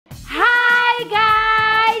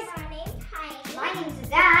guys! My name's Heidi. My name's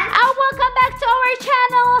Zidane. And welcome back to our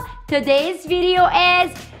channel. Today's video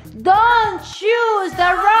is Don't Choose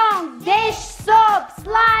the Wrong Dish Soap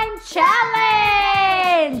Slime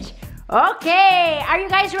Challenge. Okay, are you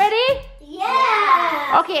guys ready?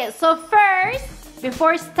 Yeah. Okay, so first,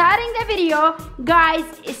 before starting the video, guys,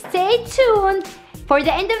 stay tuned. For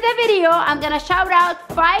the end of the video, I'm gonna shout out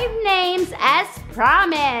 5 names as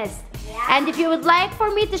promised. Yeah. And if you would like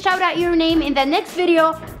for me to shout out your name in the next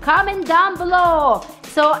video, comment down below.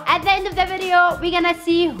 So at the end of the video, we're gonna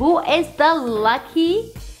see who is the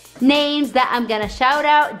lucky names that I'm gonna shout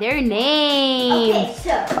out their names.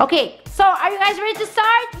 Okay, so are you guys ready to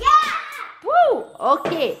start? Yeah. Woo!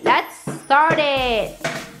 Okay, let's start it.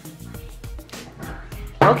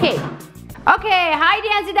 Okay, Heidi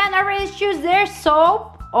and Zidane are ready to choose their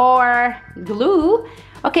soap or glue.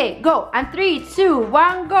 Okay, go. And 3, 2,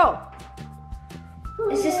 1, go.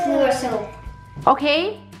 Is this glue or soap?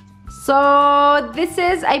 Okay, so this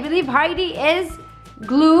is, I believe Heidi is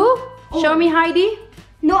glue. Show me Heidi.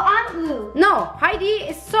 No, I'm glue. No, Heidi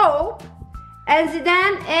is soap and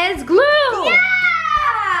Zidane is glue.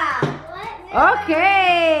 Yeah.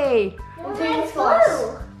 Okay. It's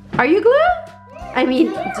glue. Are you glue? I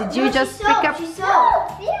mean, did you just pick up? She's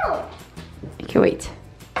soap. Feel. Okay, wait.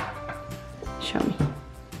 Show me.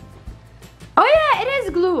 Oh yeah, it is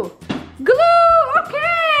glue. Glue,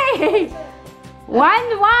 okay.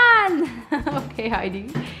 1-1. Okay,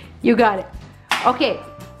 Heidi, you got it. Okay,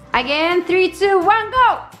 again, 3, 2, 1,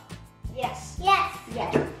 go. Yes. Yes.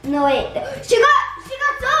 Yes. No wait. She got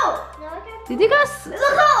soap. No, I got. Did you go?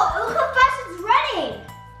 Look how fast it's running.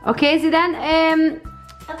 Okay, Zidane,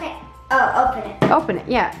 Okay. Oh, open it. open it.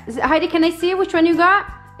 Yeah, Heidi, can I see which one you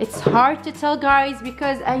got? It's hard to tell, guys,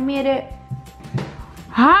 because I made it.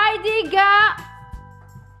 Heidi got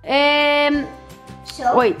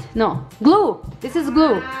Soap. wait, no, glue. This is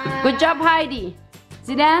glue. Good job, Heidi.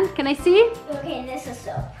 Zidane, can I see? Okay, this is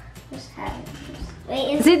soap. Just have it.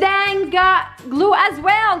 Wait, Zidane got glue as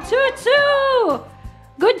well. 2-2.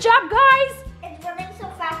 Good job, guys. it's running so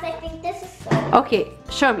fast. I think this is soap. Okay,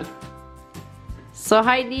 show me. So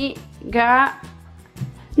Heidi got.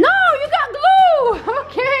 No, you got glue.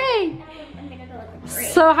 Okay. I'm gonna go with the 3.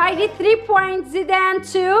 So Heidi 3 points. Zidane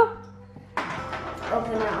 2.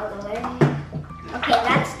 Open it all the way. Okay,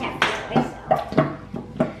 that's definitely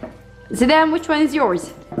soap. Zidane, which one is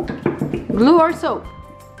yours? Glue or soap?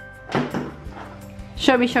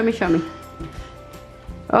 Show me, show me, show me.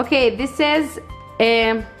 Okay, this is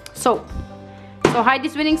soap. So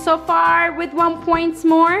Heidi's winning so far with 1 point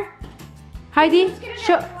more. Heidi,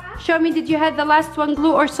 show me, did you have the last one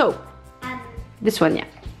glue or soap? This one, yeah.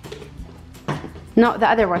 No, the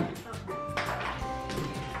other one.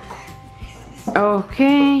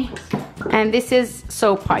 Okay. And this is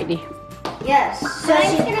soap, Heidi. Yes. So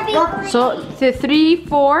she's gonna be. So 3,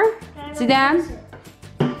 4, Zidane.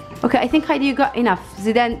 Okay, I think Heidi, you got enough.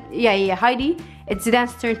 Zidane, yeah, Heidi, it's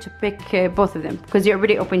Zidane's turn to pick both of them because you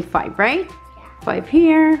already opened 5, right? Yeah. 5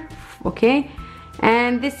 here, okay.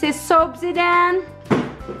 And this is soap, Zidane.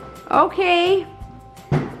 Okay.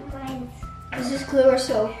 Is this glue or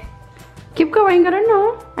soap? Keep going, I don't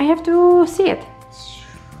know. I have to see it.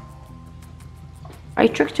 I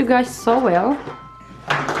tricked you guys so well.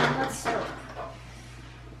 What's soap?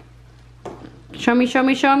 Show me, show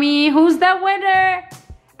me, show me. Who's the winner?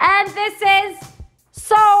 And this is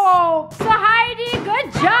soap. So Heidi,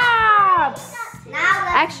 good job. Now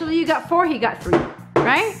Actually, you got 4, he got 3,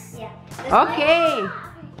 right? yeah. Okay.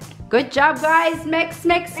 Good job, guys. Mix,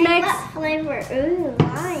 mix, mix. What flavor? Ooh,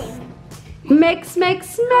 lime. Mix,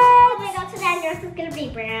 mix, Oh my mix. god, so that yours is gonna be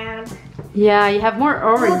brown. Yeah, you have more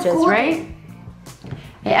oranges, golden. right?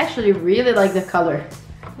 I actually really like the color.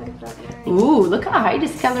 What about mine? Ooh, look at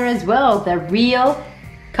Heidi's color as well. The real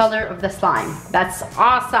color of the slime. That's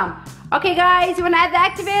awesome. Okay, guys, you wanna add the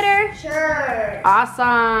activator? Sure.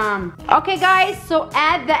 Awesome. Okay, guys, so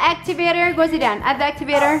add the activator. Go Zidane, add the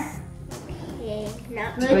activator. Okay,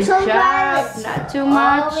 not Good job. Not too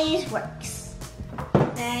much. Always works.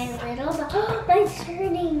 Very little, but mine's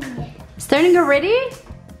turning. It's turning already?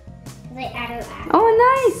 They added that. Oh,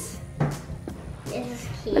 nice. This is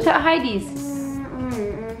key. Look at Heidi's.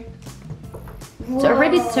 It's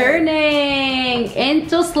already turning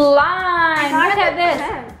into slime. Look at this.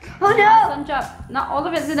 Oh no! Awesome job. Not all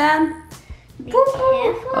of it, Zidane. Be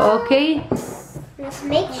careful. Okay. Just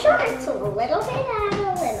make sure it's a little bit and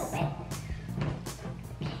a little bit.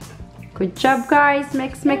 Good job, guys.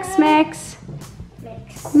 Mix, mix, mix.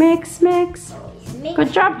 Mix. Mix, mix. Always mix.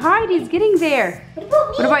 Good job, Heidi's getting there. What about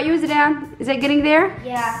me? What about you, Zidane? Is it getting there?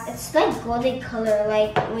 Yeah, it's like golden color.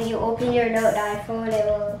 Like when you open your note iPhone, it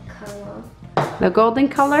will come on. The golden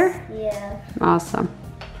color? Yeah. Awesome.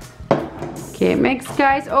 Okay, mix,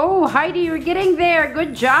 guys. Oh, Heidi, you're getting there.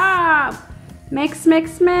 Good job. Mix,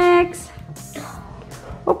 mix, mix.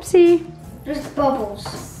 Oopsie. There's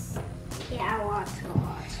bubbles. Yeah, a lot.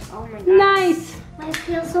 Oh my god. Nice. I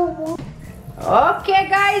feel so warm. Okay,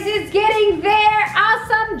 guys, it's getting there.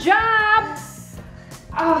 Awesome job.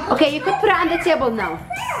 Oh. Okay, you could put it on the table now.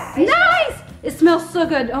 Nice. It smells so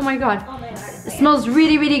good. Oh my god. Oh my god. It smells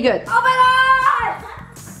really, really good. Oh my god!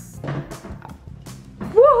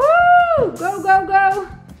 Woohoo! Go, go, go.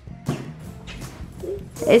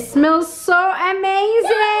 It smells so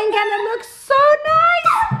amazing and it looks so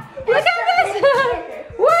nice. Look at this.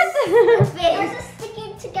 What? They're just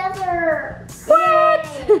sticking together. What?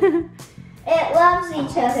 It loves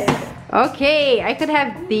each other. Okay, I could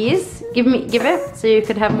have these. Give it so you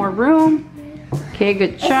could have more room. Okay,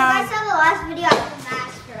 good If you guys job. saw the last video, I was a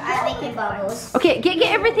master at making bubbles. Okay, get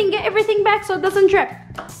everything back so it doesn't drip.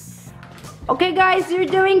 Okay, guys, you're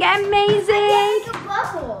doing amazing. Make a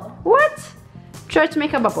bubble. What? Try to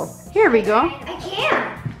make a bubble. Here we go. I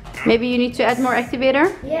can't. Maybe you need to add more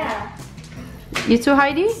activator. Yeah. You too,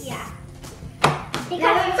 Heidi? Yeah.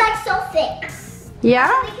 Because it's like so thick.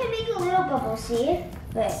 Yeah? We can make a little bubble, see?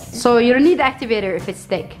 But So you don't need the activator if it's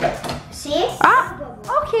thick. see? Ah,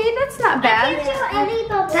 okay, that's not I bad. can't do any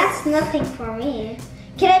bubbles. That's nothing for me.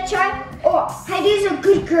 Can I try? Oh, Heidi's a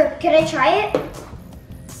good grip. Can I try it?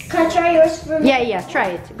 Can I try yours for me? Yeah, try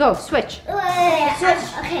it. Go, switch. Switch.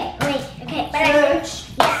 Okay, wait. Okay, but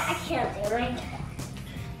switch. I can't do it.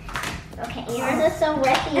 Okay, yours is so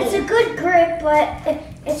rippy. It's a good grip, but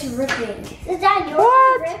it's ripping. Is that yours?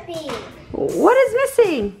 What? Is rippy. What is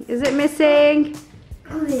missing? Is it missing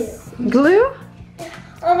Glue. glue?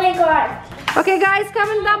 Oh my god. Okay, guys,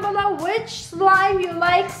 comment down below which slime you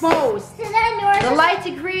like most. So then yours The is light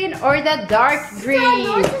green or the dark yours green?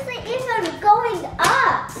 isn't even going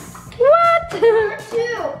up. What?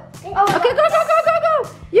 Two. Oh, Okay, go.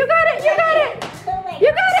 You got it. Oh my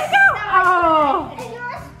You got it, go. Oh. And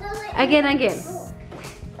yours doesn't Again.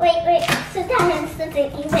 Wait. Sit down and sit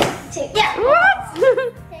it even too. Yeah.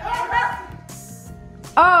 What?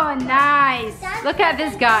 Oh, nice. Look at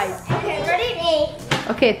this, guys. Okay, ready?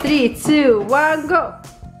 Okay, 3, 2, 1, go.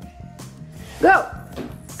 Go.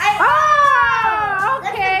 Oh,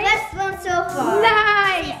 okay. That's the best one so far.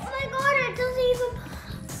 Nice. Oh my god, it doesn't even.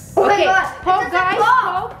 Okay, it poke, doesn't guys.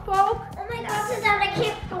 pop. Poke. Oh my god, sit down. I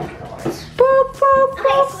can't poke yours. Poke.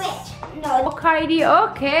 Okay, switch. No. Poke, Heidi.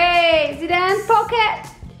 Okay. Zidane, poke it.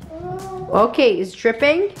 Okay, it's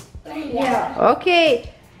dripping. Yeah.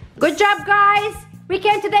 Okay. Good job, guys. We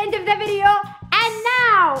came to the end of the video. And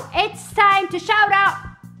now it's time to shout out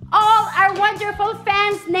all our wonderful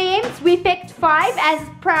fans' names. We picked 5 as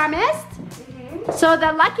promised. So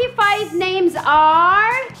the lucky 5 names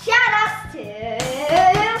are... Shout outs to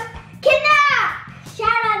Kina.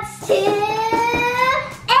 Shout outs to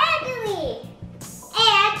Angelie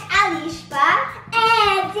and Alishba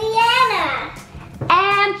and Deanna.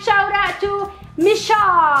 And shout out to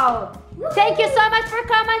Michelle. Thank you so much for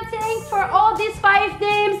commenting for all these 5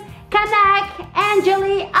 names. Kanak,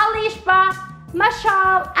 Angelie, Alishba,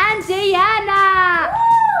 Michelle, and Diana.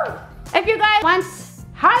 Woo! If you guys want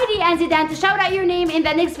Heidi and Zidane to shout out your name in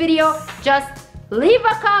the next video, just leave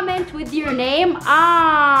a comment with your name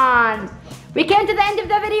on. We came to the end of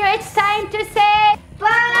the video. It's time to say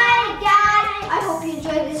Bye guys! I hope you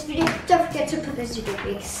enjoyed this video. Don't forget to put this video a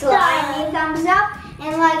big slimy thumbs up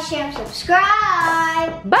and like, share, and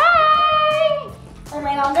subscribe. bye. Oh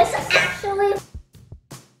my god, this is actually